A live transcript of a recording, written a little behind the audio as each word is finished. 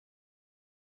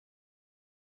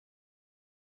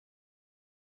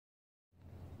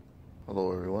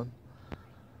Hello everyone. I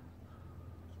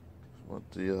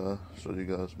want to show you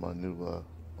guys my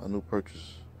new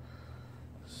purchase.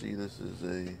 See, this is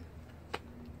a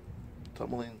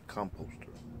tumbling composter.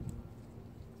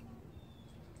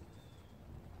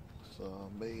 It's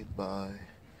made by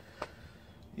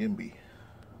Yimby.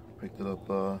 Picked it up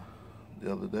the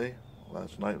other day,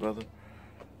 last night rather.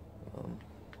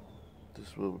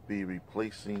 This will be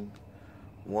replacing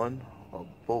one or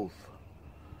both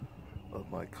of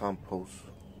my compost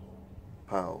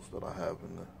piles that I have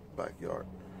in the backyard.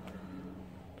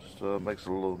 Just makes it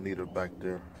a little neater back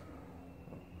there.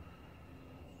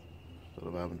 Instead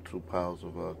of having two piles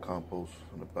of compost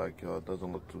in the backyard,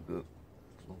 doesn't look too good.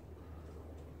 So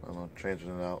I'm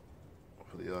changing it out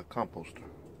for the composter,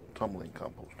 tumbling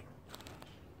composter.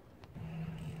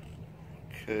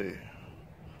 Okay,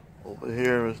 over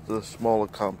here is the smaller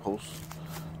compost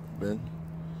bin.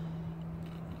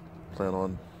 Plan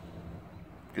on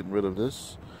getting rid of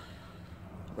this,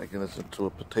 making this into a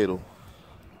potato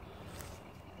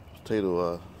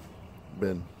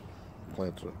bin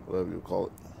planter, whatever you call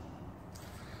it.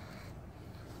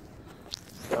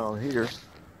 Down here,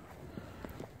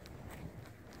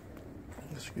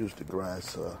 excuse the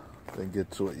grass, didn't get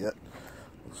to it yet.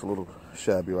 It's a little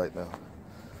shabby right now.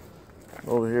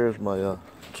 Over here is my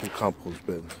two compost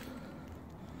bins.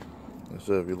 Like I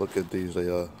said, if you look at these, they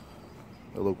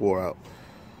look wore out.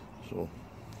 So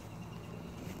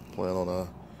plan on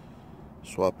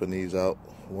swapping these out,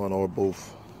 one or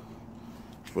both,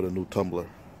 for the new tumbler.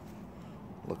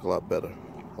 Look a lot better,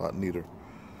 a lot neater.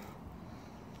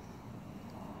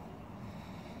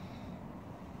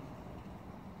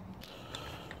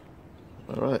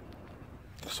 Alright,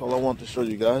 that's all I want to show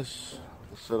you guys.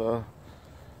 I said,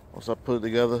 once I put it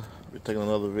together, I'll be taking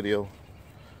another video,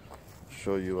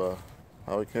 show you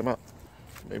how it came out.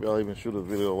 Maybe I'll even shoot a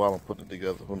video while I'm putting it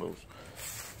together, who knows.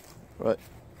 Right,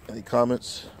 any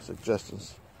comments,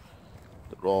 suggestions,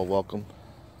 they're all welcome.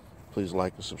 Please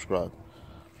like and subscribe.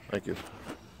 Thank you.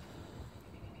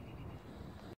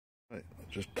 Right,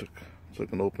 I just took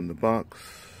and opened the box.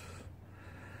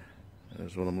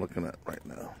 That's what I'm looking at right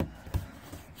now.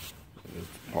 There's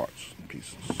parts and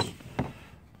pieces.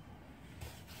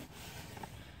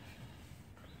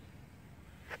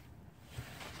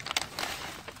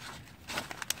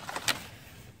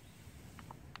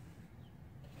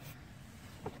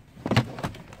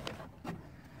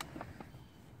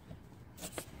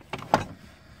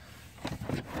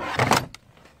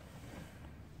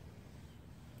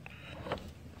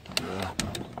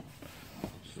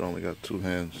 I only got two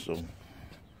hands, so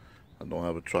I don't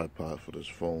have a tripod for this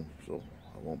phone, so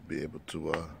I won't be able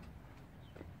to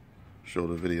show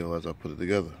the video as I put it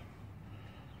together.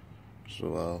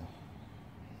 So I'll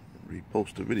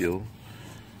repost the video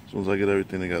as soon as I get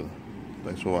everything together.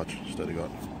 Thanks for watching. Steady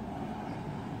garden.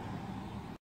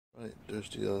 Right, there's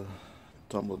the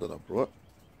tumbler that I brought.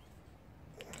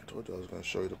 I told you I was going to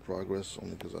show you the progress,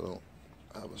 only because I don't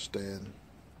have a stand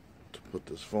to put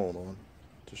this phone on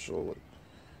to show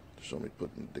me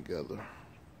putting it together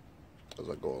as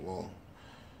I go along.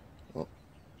 Well,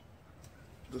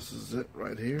 this is it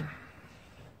right here.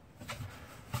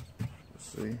 Let's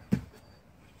see.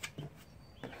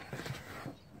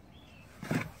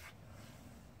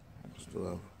 Still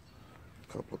have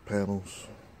a couple of panels.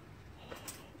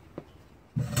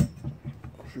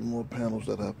 A few more panels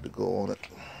that have to go on it.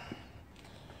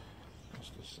 That's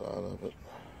the side of it.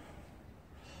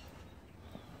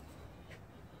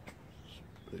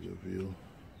 Bigger view.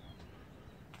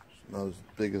 It's not as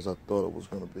big as I thought it was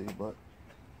going to be, but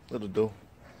it'll do.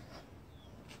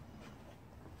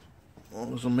 As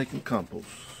long as I'm making compost.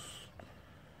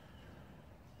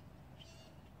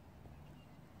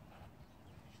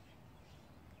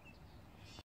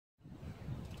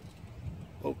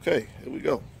 Okay, here we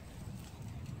go.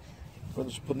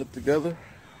 Finished putting it together.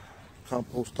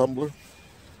 Compost tumbler.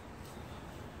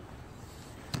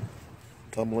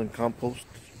 Tumbling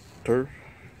composter.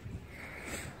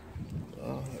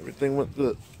 Everything went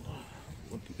good.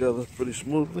 Went together pretty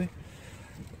smoothly.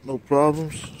 No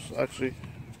problems. It's actually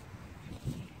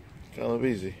kind of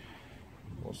easy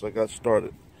once I got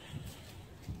started.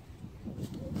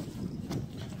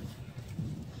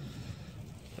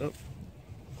 Yep.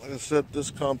 Like I said,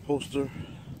 this composter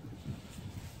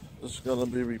is going to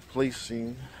be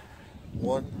replacing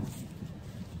one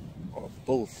or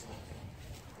both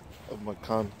of my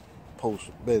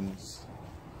compost bins.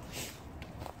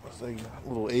 They a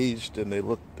little aged and they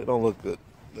don't look good.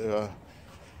 They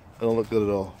don't look good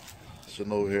at all.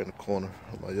 Sitting over here in the corner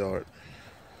of my yard.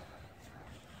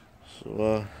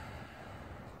 So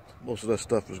most of that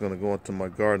stuff is going to go into my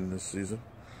garden this season.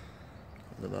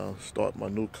 and I'll start my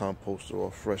new composter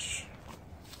off fresh.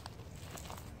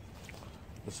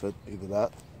 I said either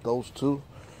that, those two,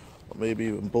 or maybe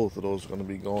even both of those are going to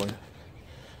be going.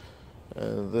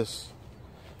 And this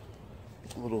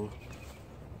little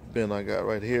bin I got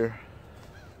right here,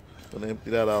 I'm going to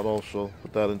empty that out also,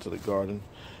 put that into the garden.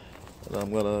 And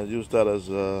I'm going to use that as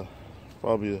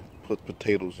probably put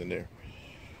potatoes in there.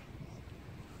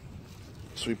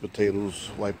 Sweet potatoes,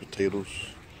 white potatoes.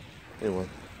 Anyway,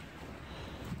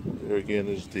 here again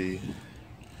is the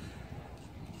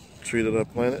tree that I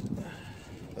planted.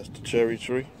 That's the cherry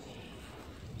tree.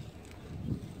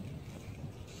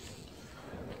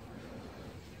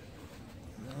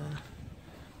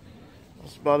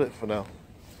 That's about it for now.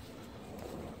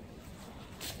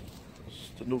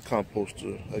 It's the new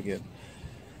composter again.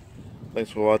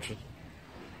 Thanks for watching.